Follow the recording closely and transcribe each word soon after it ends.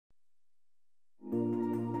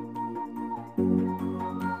Good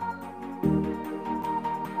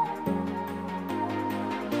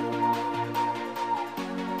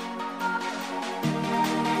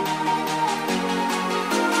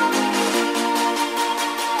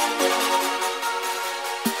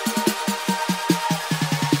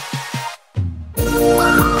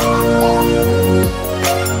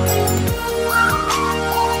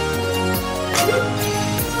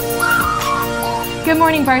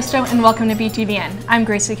morning, Barstow, and welcome to BTVN. I'm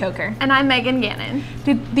Gracie Coker. And I'm Megan Gannon.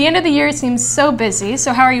 The end of the year seems so busy,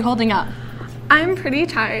 so how are you holding up? I'm pretty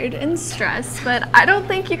tired and stressed, but I don't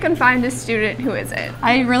think you can find a student who isn't.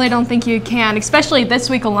 I really don't think you can, especially this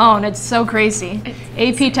week alone. It's so crazy.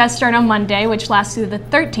 AP tests start on Monday, which lasts through the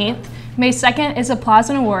 13th. May 2nd is Applause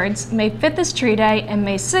and Awards, May 5th is Tree Day, and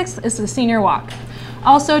May 6th is the Senior Walk.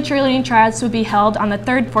 Also, cheerleading tryouts will be held on the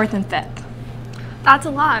 3rd, 4th, and 5th. That's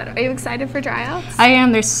a lot. Are you excited for tryouts? I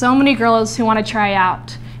am. There's so many girls who want to try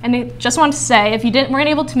out. And I just want to say, if you weren't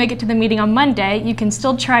able to make it to the meeting on Monday, you can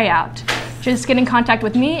still try out. Just get in contact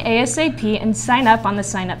with me ASAP and sign up on the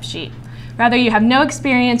sign-up sheet. Whether you have no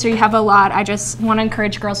experience or you have a lot, I just want to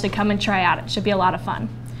encourage girls to come and try out. It should be a lot of fun.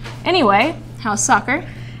 Anyway, how's soccer?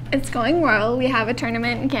 It's going well. We have a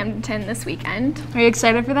tournament in Camden this weekend. Are you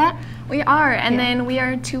excited for that? We are, and then we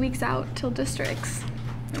are 2 weeks out till districts.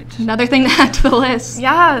 Another thing to add to the list.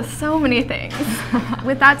 Yeah, so many things.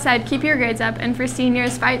 With that said, keep your grades up, and for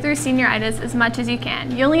seniors, fight through senioritis as much as you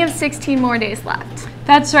can. You only have 16 more days left.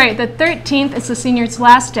 That's right. The 13th is the seniors'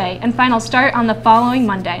 last day, and finals start on the following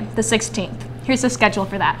Monday, the 16th. Here's the schedule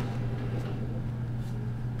for that.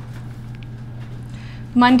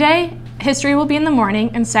 Monday, history will be in the morning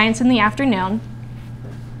and science in the afternoon.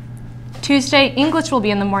 Tuesday, English will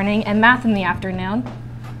be in the morning and math in the afternoon.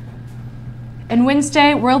 And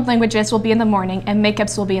Wednesday, world languages will be in the morning and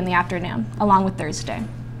makeups will be in the afternoon, along with Thursday.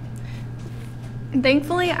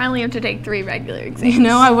 Thankfully, I only have to take 3 regular exams. You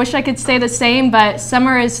know, I wish I could say the same, but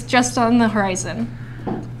summer is just on the horizon.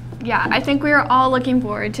 Yeah, I think we are all looking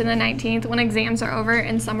forward to the 19th when exams are over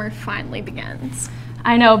and summer finally begins.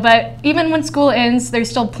 I know, but even when school ends, there's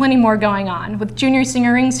still plenty more going on. With junior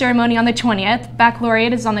senior ring ceremony on the 20th,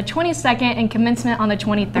 baccalaureate is on the 22nd, and commencement on the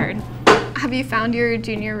 23rd. Have you found your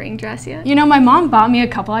junior ring dress yet? You know, my mom bought me a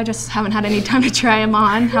couple. I just haven't had any time to try them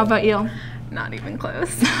on. How about you? Not even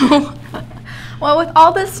close. Well, with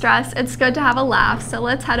all this stress, it's good to have a laugh, so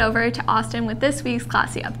let's head over to Austin with this week's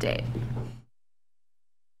Classy Update.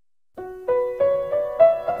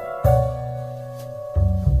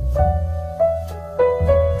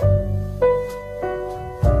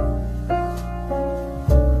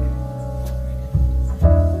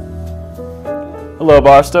 Hello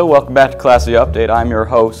Barstow, welcome back to Classy Update. I'm your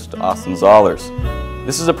host, Austin Zollers.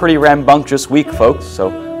 This is a pretty rambunctious week, folks, so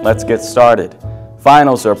let's get started.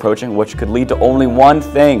 Finals are approaching, which could lead to only one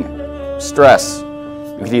thing: stress.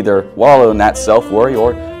 You could either wallow in that self-worry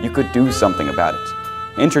or you could do something about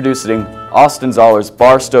it. Introducing Austin Zollers'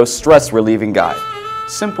 Barstow Stress Relieving Guide.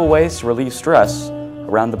 Simple ways to relieve stress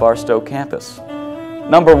around the Barstow campus.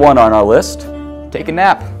 Number 1 on our list, take a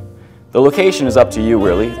nap. The location is up to you,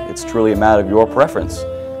 really. It's truly a matter of your preference.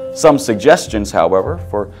 Some suggestions, however: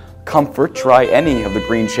 for comfort, try any of the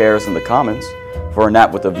green chairs in the Commons. For a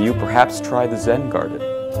nap with a view, perhaps try the Zen Garden.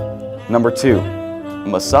 Number 2,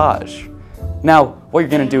 massage. Now, what you're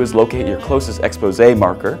going to do is locate your closest expose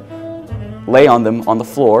marker, lay on them on the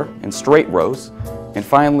floor in straight rows, and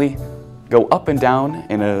finally go up and down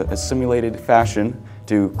in a simulated fashion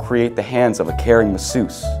to create the hands of a caring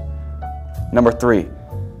masseuse. Number 3,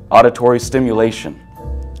 auditory stimulation.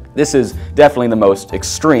 This is definitely the most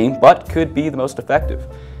extreme, but could be the most effective.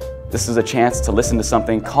 This is a chance to listen to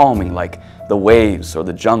something calming like the waves or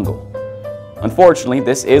the jungle. Unfortunately,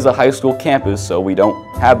 this is a high school campus, so we don't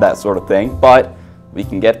have that sort of thing, but we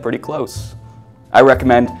can get pretty close. I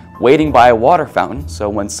recommend waiting by a water fountain, so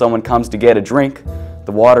when someone comes to get a drink,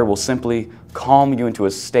 the water will simply calm you into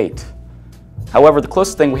a state. However, the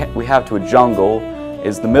closest thing we have to a jungle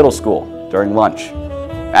is the middle school during lunch.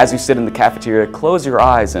 As you sit in the cafeteria, close your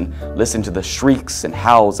eyes and listen to the shrieks and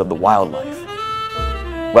howls of the wildlife.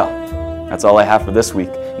 Well, that's all I have for this week.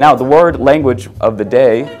 Now, the word language of the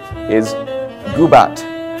day is Gubat.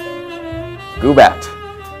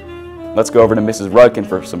 Gubat. Let's go over to Mrs. Rudkin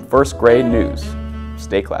for some first grade news.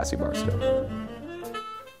 Stay classy, Barstow.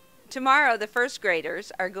 Tomorrow, the first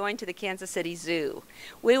graders are going to the Kansas City Zoo.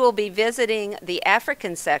 We will be visiting the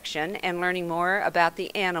African section and learning more about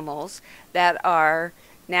the animals that are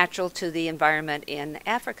natural to the environment in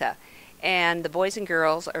Africa. And the boys and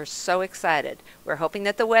girls are so excited. We're hoping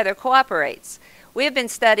that the weather cooperates. We have been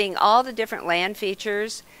studying all the different land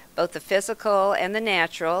features, both the physical and the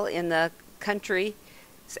natural, in the country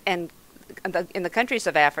and in the countries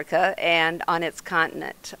of Africa and on its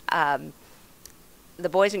continent. The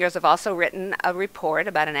boys and girls have also written a report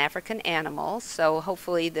about an African animal, so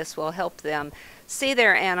hopefully this will help them see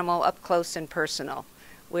their animal up close and personal.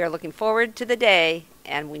 We are looking forward to the day,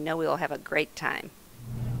 and we know we will have a great time.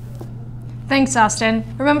 Thanks, Austin.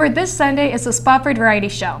 Remember, this Sunday is the Spofford Variety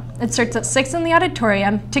Show. It starts at 6 in the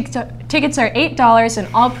auditorium. Tickets are $8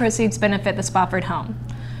 and all proceeds benefit the Spofford home.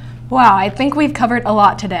 Wow, I think we've covered a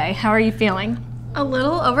lot today. How are you feeling? A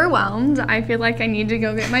little overwhelmed. I feel like I need to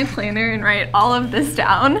go get my planner and write all of this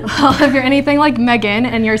down. Well, if you're anything like Megan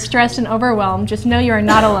and you're stressed and overwhelmed, just know you are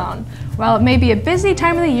not alone. While it may be a busy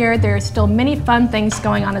time of the year, there are still many fun things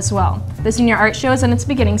going on as well. The senior art show is in its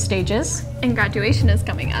beginning stages. And graduation is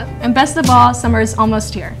coming up. And best of all, summer is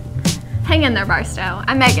almost here. Hang in there, Barstow.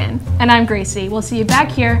 I'm Megan. And I'm Gracie. We'll see you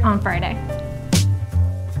back here on Friday.